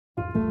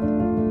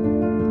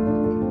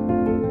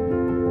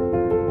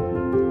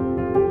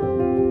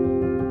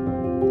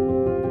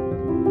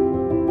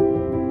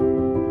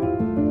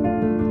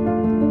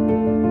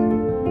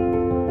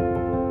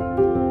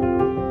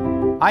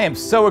I am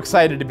so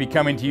excited to be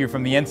coming to you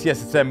from the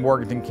NCSSM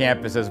Morganton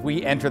campus as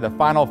we enter the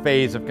final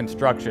phase of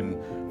construction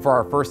for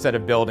our first set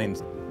of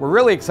buildings. We're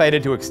really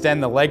excited to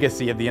extend the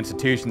legacy of the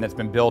institution that's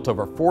been built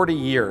over 40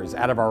 years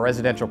out of our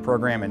residential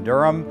program in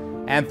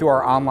Durham and through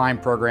our online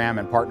program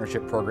and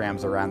partnership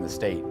programs around the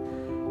state.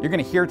 You're going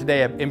to hear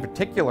today in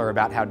particular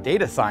about how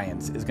data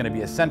science is going to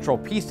be a central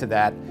piece to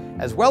that,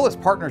 as well as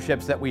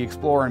partnerships that we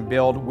explore and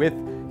build with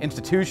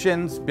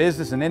institutions,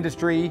 business and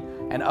industry,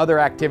 and other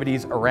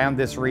activities around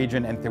this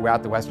region and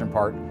throughout the western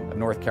part of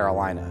North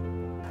Carolina.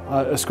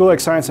 A school like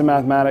Science and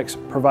Mathematics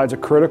provides a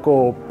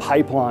critical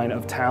pipeline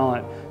of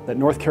talent that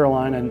North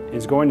Carolina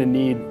is going to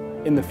need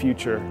in the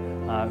future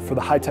for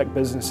the high-tech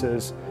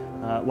businesses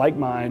like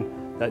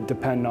mine that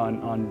depend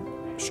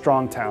on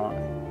strong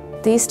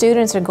talent. These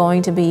students are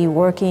going to be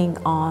working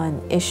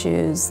on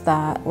issues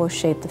that will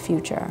shape the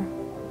future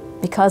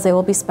because they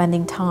will be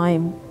spending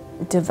time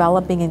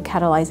developing and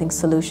catalyzing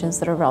solutions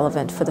that are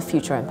relevant for the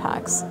future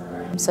impacts.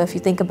 So if you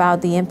think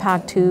about the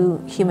impact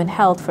to human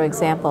health, for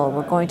example,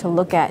 we're going to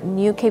look at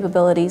new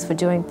capabilities for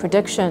doing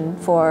prediction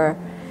for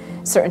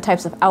certain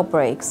types of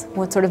outbreaks.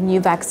 What sort of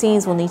new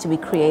vaccines will need to be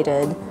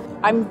created?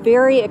 I'm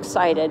very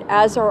excited,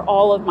 as are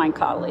all of my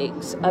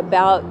colleagues,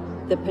 about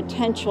the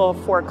potential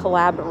for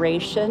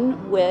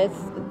collaboration with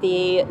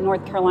the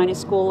North Carolina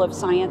School of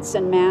Science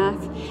and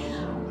Math.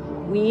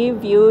 We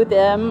view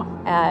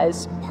them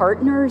as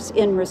partners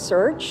in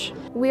research.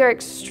 We are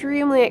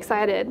extremely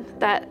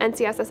excited that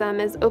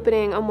NCSSM is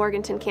opening a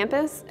Morganton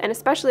campus, and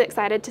especially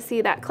excited to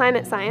see that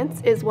climate science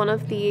is one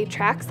of the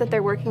tracks that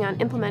they're working on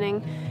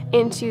implementing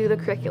into the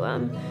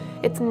curriculum.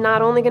 It's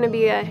not only going to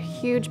be a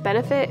huge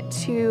benefit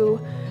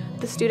to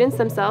the students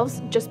themselves,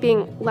 just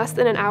being less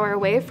than an hour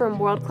away from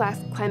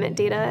world-class climate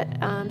data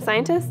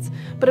scientists,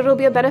 but it'll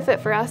be a benefit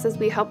for us as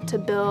we help to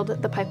build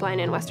the pipeline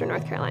in Western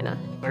North Carolina.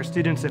 Our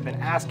students have been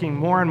asking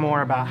more and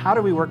more about how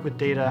do we work with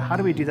data, how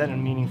do we do that in a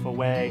meaningful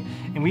way,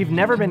 and we've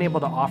never been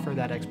able to offer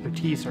that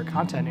expertise or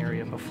content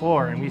area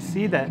before, and we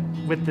see that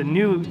with the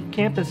new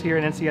campus here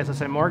at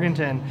NCSSM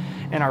Morganton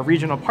and our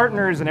regional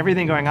partners and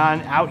everything going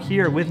on out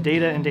here with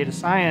data and data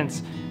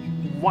science,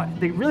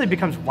 it really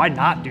becomes, why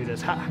not do this?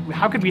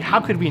 How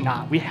could we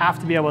not? We have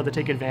to be able to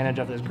take advantage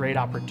of this great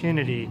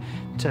opportunity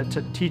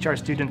to teach our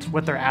students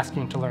what they're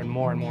asking to learn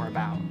more and more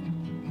about.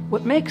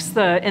 What makes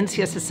the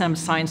NCSSM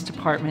Science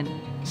Department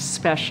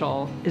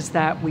special is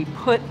that we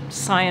put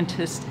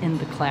scientists in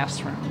the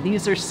classroom.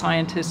 These are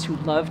scientists who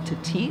love to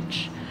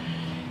teach,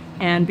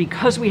 and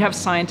because we have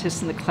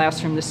scientists in the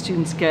classroom, the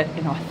students get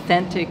an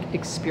authentic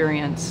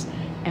experience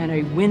and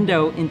a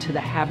window into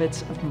the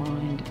habits of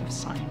mind of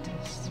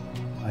scientists.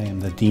 I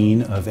am the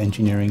Dean of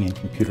Engineering and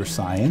Computer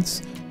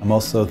Science. I'm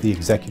also the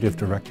Executive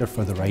Director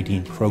for the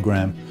Writing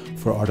Program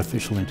for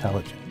Artificial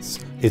Intelligence.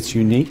 It's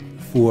unique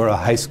for a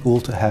high school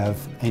to have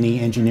any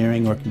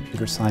engineering or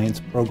computer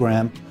science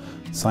program.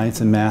 Science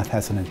and Math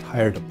has an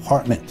entire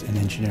department in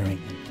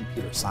engineering and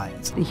computer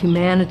science. The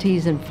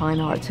humanities and fine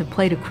arts have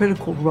played a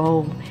critical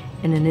role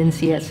in an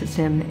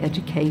NCSSM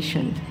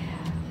education.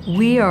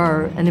 We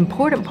are an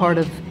important part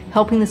of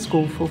helping the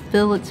school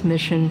fulfill its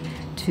mission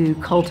to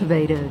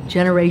cultivate a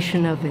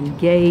generation of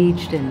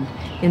engaged and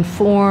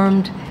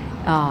informed,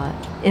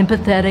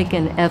 empathetic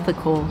and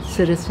ethical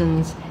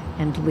citizens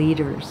and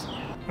leaders.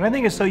 What I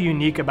think is so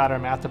unique about our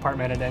math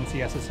department at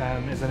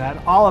NCSSM is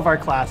that all of our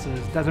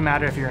classes, doesn't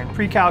matter if you're in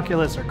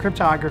pre-calculus or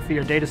cryptography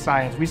or data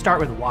science, we start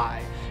with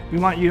why. We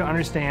want you to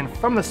understand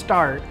from the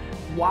start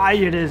why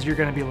it is you're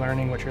going to be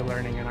learning what you're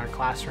learning in our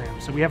classroom.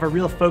 So we have a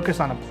real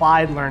focus on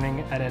applied learning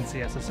at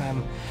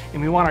NCSSM,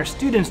 and we want our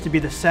students to be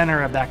the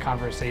center of that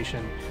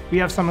conversation. We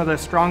have some of the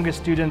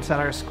strongest students at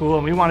our school,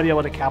 and we want to be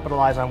able to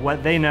capitalize on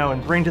what they know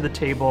and bring to the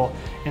table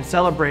and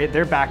celebrate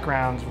their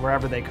backgrounds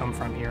wherever they come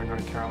from here in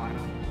North Carolina.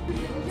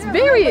 It's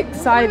very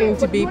exciting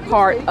to be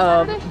part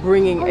of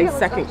bringing a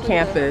second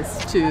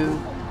campus to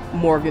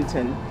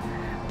Morganton.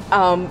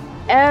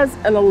 As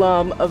an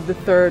alum of the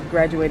third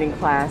graduating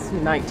class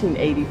in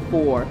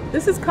 1984,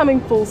 this is coming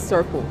full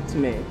circle to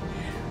me.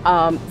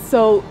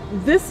 So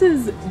this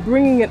is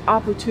bringing an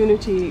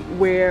opportunity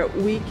where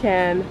we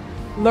can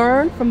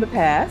learn from the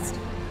past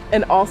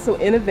and also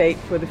innovate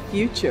for the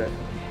future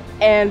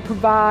and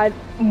provide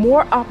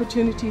more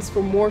opportunities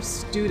for more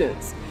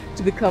students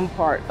to become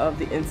part of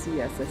the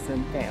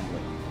NCSSM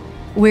family.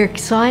 We're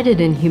excited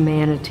in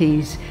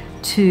humanities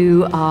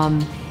to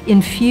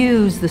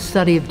infuse the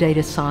study of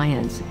data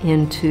science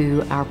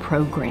into our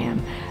program.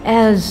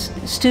 As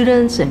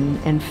students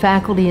and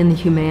faculty in the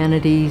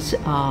humanities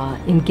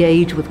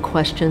engage with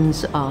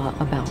questions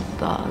about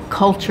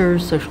culture,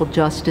 social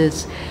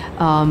justice,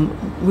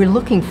 we're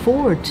looking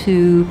forward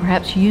to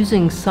perhaps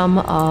using some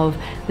of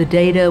the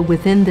data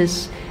within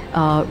this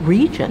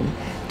region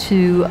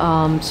to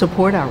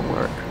support our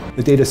work.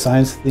 The data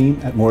science theme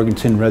at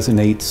Morganton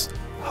resonates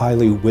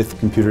highly with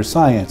computer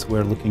science.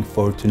 We're looking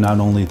forward to not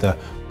only the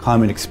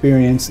common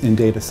experience in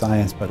data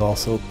science, but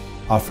also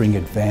offering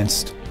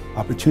advanced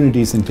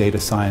opportunities in data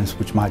science,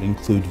 which might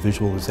include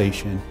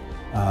visualization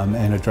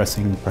and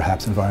addressing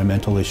perhaps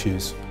environmental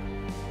issues.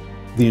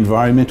 The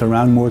environment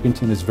around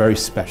Morganton is very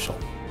special.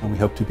 and we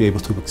hope to be able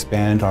to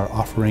expand our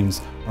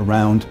offerings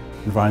around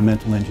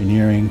environmental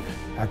engineering,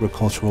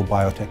 agricultural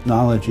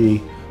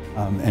biotechnology,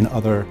 and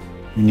other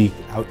unique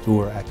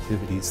outdoor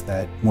activities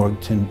that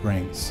Morganton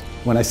brings.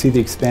 When I see the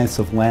expanse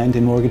of land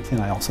in Morganton,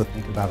 I also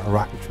think about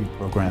our rocketry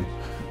program,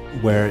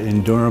 where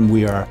in Durham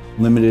we are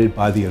limited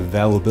by the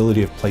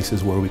availability of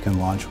places where we can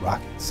launch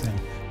rockets.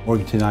 And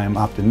Morganton, I am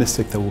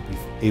optimistic that we'll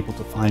be able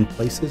to find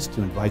places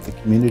to invite the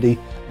community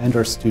and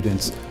our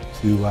students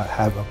to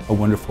have a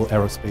wonderful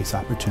aerospace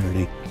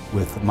opportunity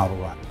with model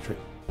rocketry.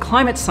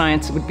 Climate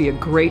science would be a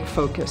great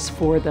focus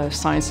for the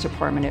science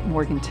department at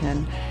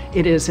Morganton.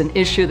 It is an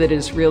issue that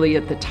is really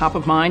at the top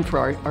of mind for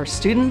our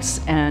students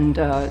and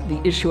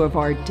the issue of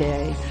our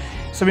day.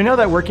 So we know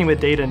that working with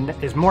data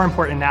is more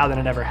important now than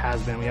it ever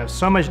has been. We have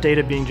so much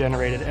data being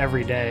generated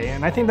every day,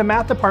 and I think the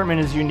math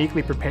department is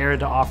uniquely prepared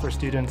to offer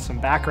students some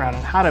background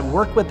on how to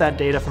work with that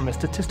data from a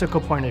statistical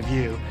point of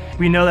view.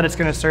 We know that it's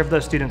going to serve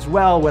those students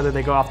well, whether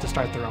they go off to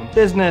start their own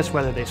business,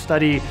 whether they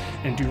study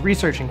and do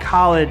research in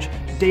college.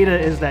 Data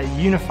is that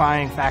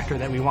unifying factor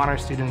that we want our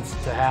students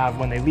to have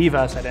when they leave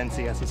us at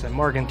NCSSM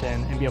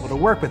Morganton and be able to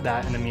work with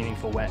that in a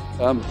meaningful way.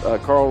 I'm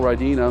Carl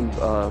Rydeen.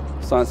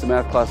 I'm Science and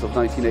Math class of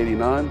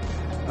 1989.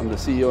 I'm the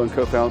CEO and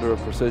co-founder of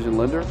Precision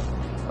Lender.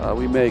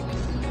 We make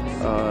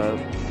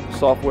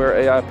software,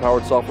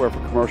 AI-powered software for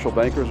commercial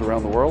bankers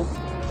around the world.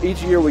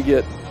 Each year we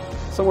get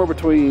somewhere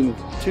between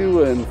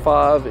 2 and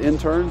 5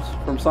 interns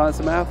from Science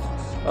and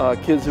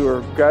Math, kids who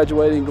are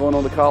graduating, going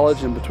on to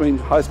college, and between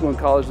high school and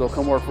college they'll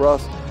come work for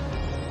us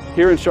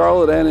here in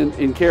Charlotte and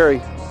in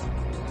Cary.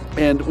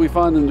 And we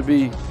find them to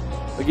be,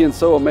 again,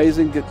 so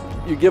amazing.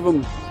 You give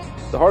them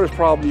the hardest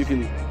problem you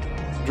can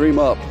dream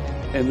up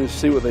and just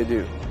see what they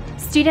do.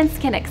 Students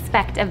can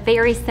expect a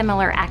very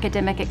similar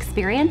academic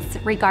experience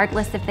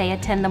regardless if they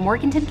attend the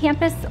Morganton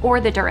campus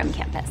or the Durham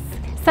campus.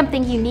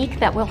 Something unique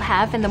that we'll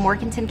have in the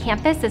Morganton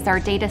campus is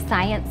our data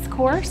science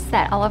course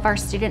that all of our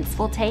students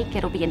will take.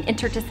 It'll be an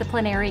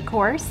interdisciplinary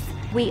course.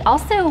 We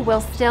also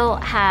will still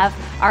have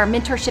our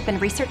mentorship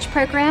and research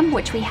program,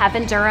 which we have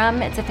in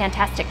Durham. It's a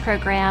fantastic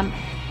program.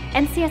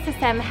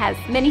 NCSSM has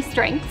many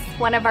strengths.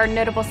 One of our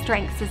notable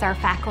strengths is our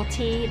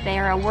faculty. They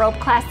are a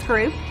world-class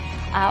group.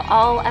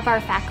 All of our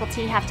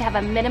faculty have to have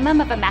a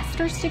minimum of a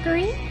master's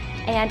degree,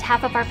 and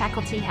half of our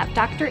faculty have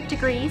doctorate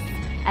degrees,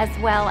 as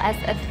well as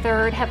a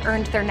third have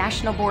earned their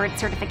national board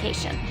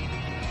certification.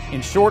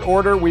 In short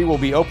order, we will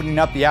be opening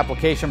up the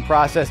application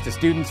process to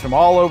students from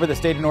all over the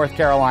state of North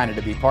Carolina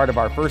to be part of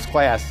our first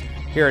class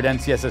here at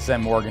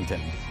NCSSM Morganton.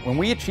 When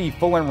we achieve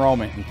full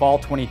enrollment in fall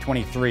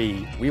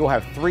 2023, we will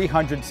have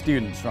 300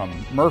 students from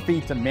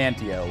Murphy to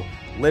Manteo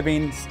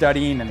living,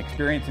 studying, and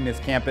experiencing this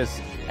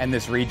campus and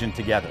this region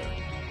together.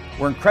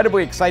 We're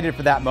incredibly excited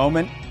for that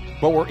moment,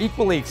 but we're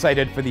equally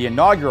excited for the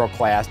inaugural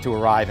class to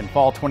arrive in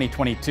fall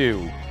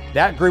 2022.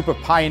 That group of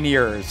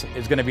pioneers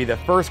is going to be the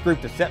first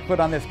group to set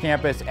foot on this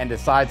campus and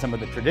decide some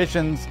of the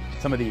traditions,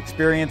 some of the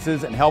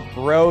experiences, and help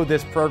grow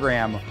this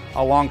program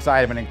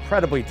alongside of an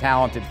incredibly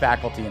talented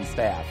faculty and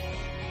staff.